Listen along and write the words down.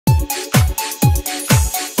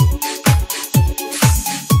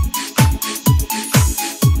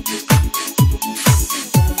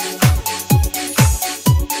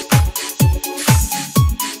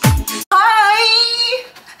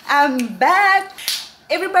what?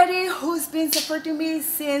 Everybody who's been supporting me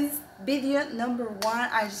since video number 1,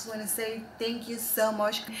 I just want to say thank you so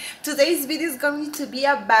much. Today's video is going to be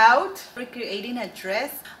about recreating a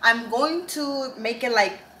dress. I'm going to make it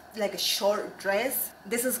like a short dress.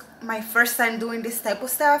 This is my first time doing this type of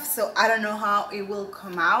stuff, so I don't know how it will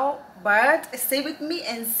come out, but stay with me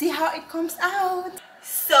and see how it comes out.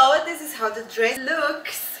 So this is how the dress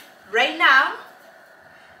looks right now.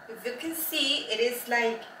 If you can see, it is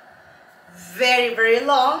like very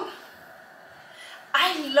long.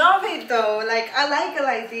 I love it though, like I like it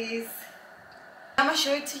like this. I'm gonna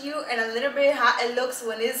show it to you in a little bit how it looks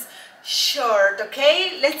when it's short.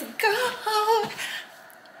 Okay, let's go.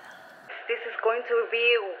 This is going to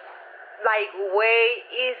be like way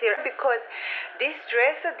easier because this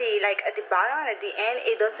dress at the bottom and at the end,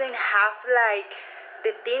 it doesn't have like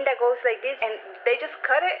the thing that goes like this, and they just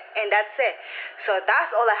cut it and that's it. So that's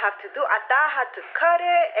all I have to do. I thought I had to cut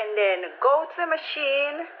it and then go to the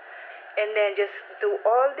machine and then just do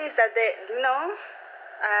all this that they, and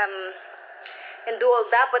do all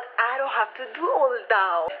that, but I don't have to do all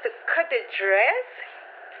that. To cut the dress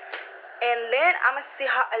and then I'm gonna see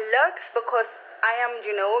how it looks because I am,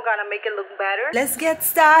 gonna make it look better. Let's get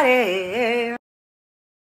started.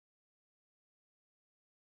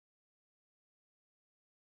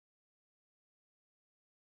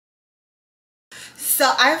 So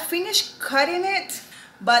I finished cutting it,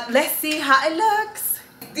 but let's see how it looks.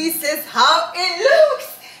 This is how it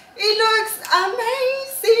looks. It looks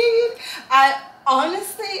amazing. I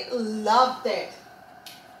honestly loved it.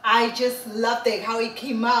 I just loved it, how it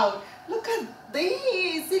came out. Look at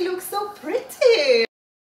this. It looks so pretty.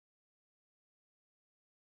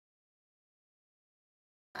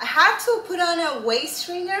 I had to put on a waist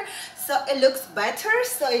trainer so it looks better,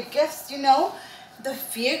 so it gives, the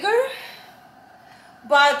figure.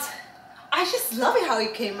 But I just love it how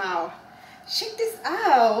it came out. Check this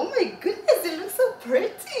out. Oh my goodness, it looks so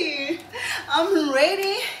pretty. I'm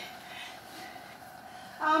ready.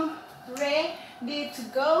 I'm ready to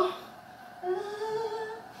go.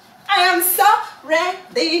 I am so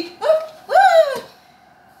ready.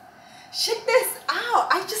 Check this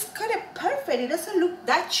out. I just cut it perfect. It doesn't look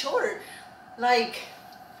that short. Like,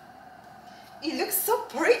 it looks so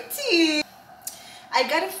pretty. I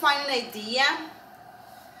gotta find an idea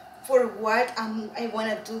for what I want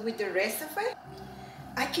to do with the rest of it.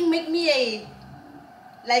 I can make me a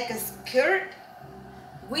skirt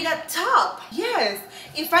with a top. Yes,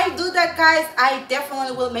 if I do that, guys, I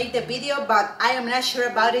definitely will make the video, but I am not sure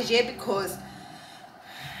about it yet because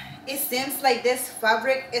it seems like this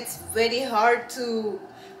fabric, it's very hard to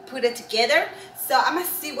put it together. So I'm gonna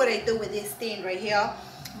see what I do with this thing right here.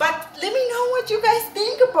 But let me know what you guys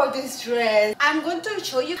think about this dress. I'm going to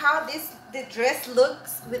show you how the dress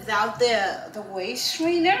looks without the waist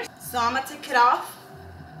trainer. So I'm gonna take it off.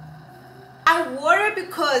 I wore it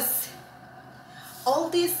because all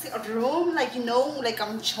this room, like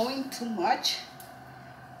I'm showing too much.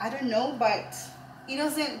 I don't know, but it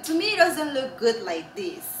doesn't, to me it doesn't look good like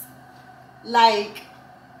this. Like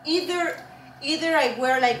either I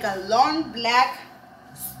wear like a long black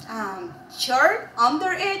shirt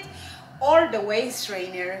under it or the waist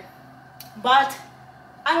trainer, but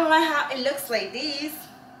I don't like how it looks like this.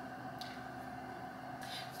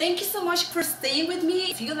 Thank you so much for staying with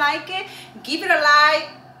me. If you like it, give it a like,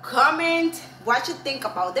 comment what you think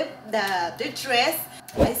about the dress.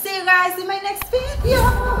 I see you guys in my next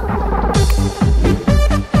video.